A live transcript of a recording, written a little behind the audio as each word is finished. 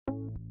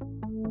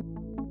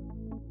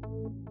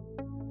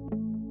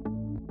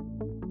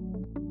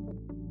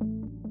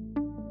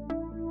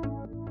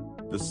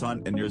The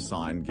sun in your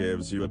sign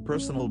gives you a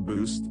personal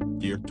boost,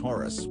 dear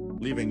Taurus,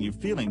 leaving you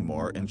feeling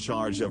more in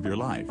charge of your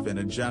life in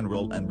a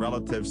general and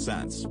relative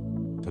sense.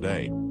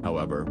 Today,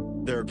 however,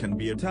 there can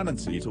be a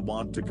tendency to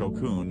want to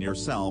cocoon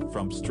yourself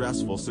from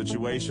stressful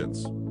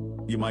situations.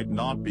 You might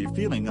not be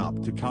feeling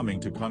up to coming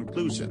to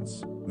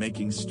conclusions,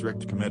 making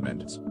strict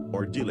commitments,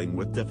 or dealing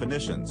with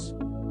definitions.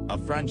 A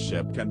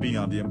friendship can be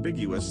on the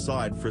ambiguous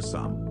side for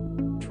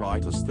some. Try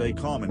to stay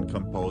calm and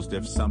composed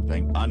if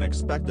something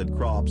unexpected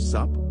crops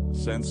up,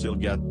 since you'll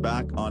get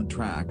back on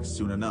track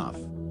soon enough.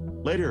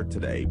 Later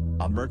today,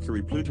 a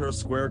Mercury-Pluto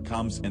square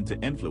comes into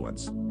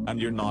influence, and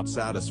you're not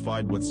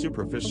satisfied with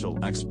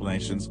superficial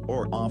explanations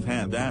or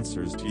offhand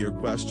answers to your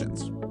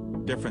questions.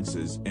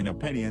 Differences in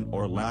opinion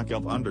or lack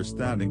of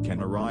understanding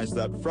can arise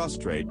that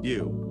frustrate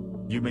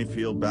you. You may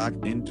feel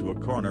backed into a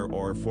corner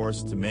or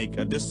forced to make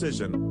a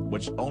decision,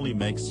 which only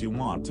makes you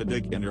want to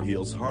dig in your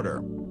heels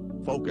harder.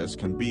 Focus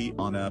can be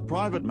on a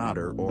private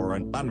matter or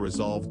an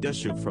unresolved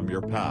issue from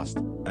your past,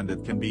 and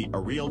it can be a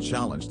real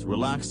challenge to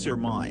relax your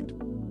mind.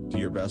 Do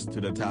your best to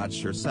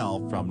detach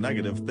yourself from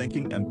negative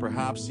thinking and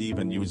perhaps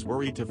even use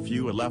worry to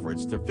fuel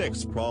efforts to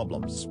fix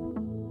problems.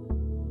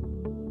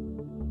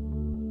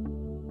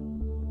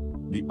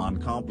 The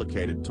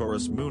uncomplicated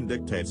Taurus moon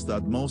dictates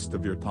that most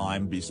of your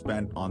time be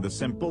spent on the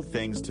simple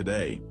things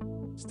today.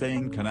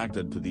 Staying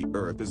connected to the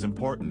earth is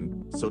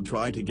important, so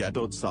try to get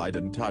outside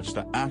and touch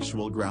the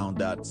actual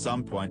ground at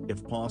some point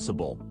if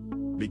possible.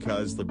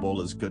 Because the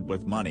bull is good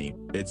with money,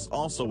 it's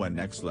also an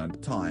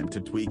excellent time to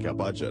tweak a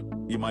budget.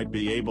 You might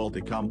be able to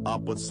come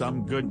up with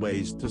some good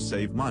ways to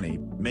save money,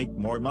 make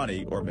more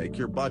money, or make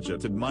your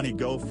budgeted money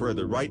go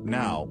further right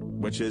now,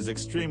 which is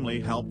extremely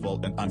helpful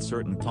in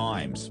uncertain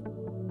times.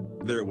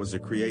 There was a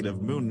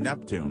creative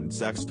Moon-Neptune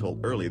sextile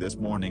early this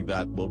morning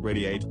that will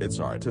radiate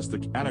its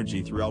artistic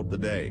energy throughout the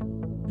day.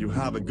 You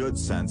have a good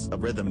sense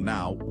of rhythm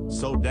now,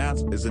 so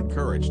dance is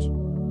encouraged.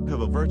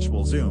 Have a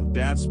virtual Zoom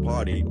dance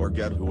party or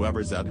get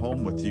whoever's at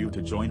home with you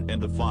to join in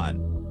the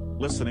fun.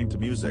 Listening to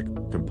music,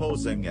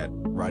 composing it,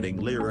 writing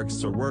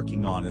lyrics or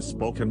working on a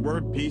spoken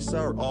word piece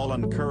are all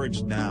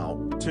encouraged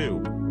now,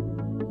 too.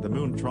 The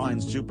moon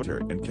trines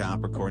Jupiter in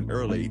Capricorn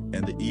early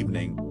in the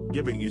evening,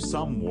 giving you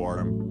some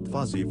warm,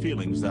 fuzzy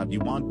feelings that you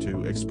want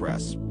to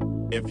express.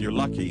 If you're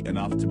lucky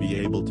enough to be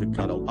able to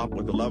cuddle up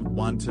with a loved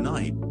one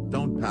tonight,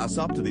 don't pass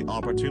up to the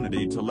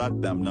opportunity to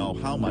let them know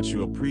how much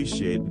you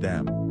appreciate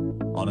them.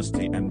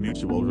 Honesty and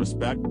mutual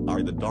respect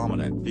are the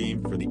dominant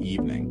theme for the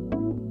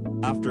evening.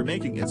 After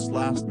making its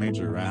last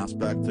major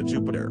aspect to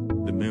Jupiter,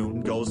 the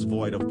moon goes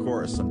void of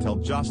course until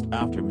just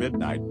after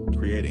midnight,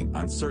 creating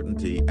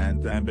uncertainty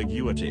and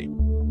ambiguity.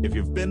 If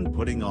you've been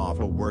putting off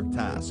a work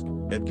task,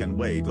 it can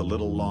wait a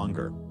little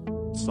longer.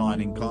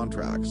 Signing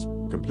contracts,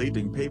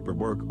 completing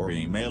paperwork or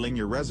emailing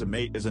your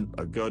resume isn't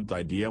a good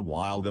idea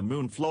while the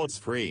moon floats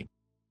free.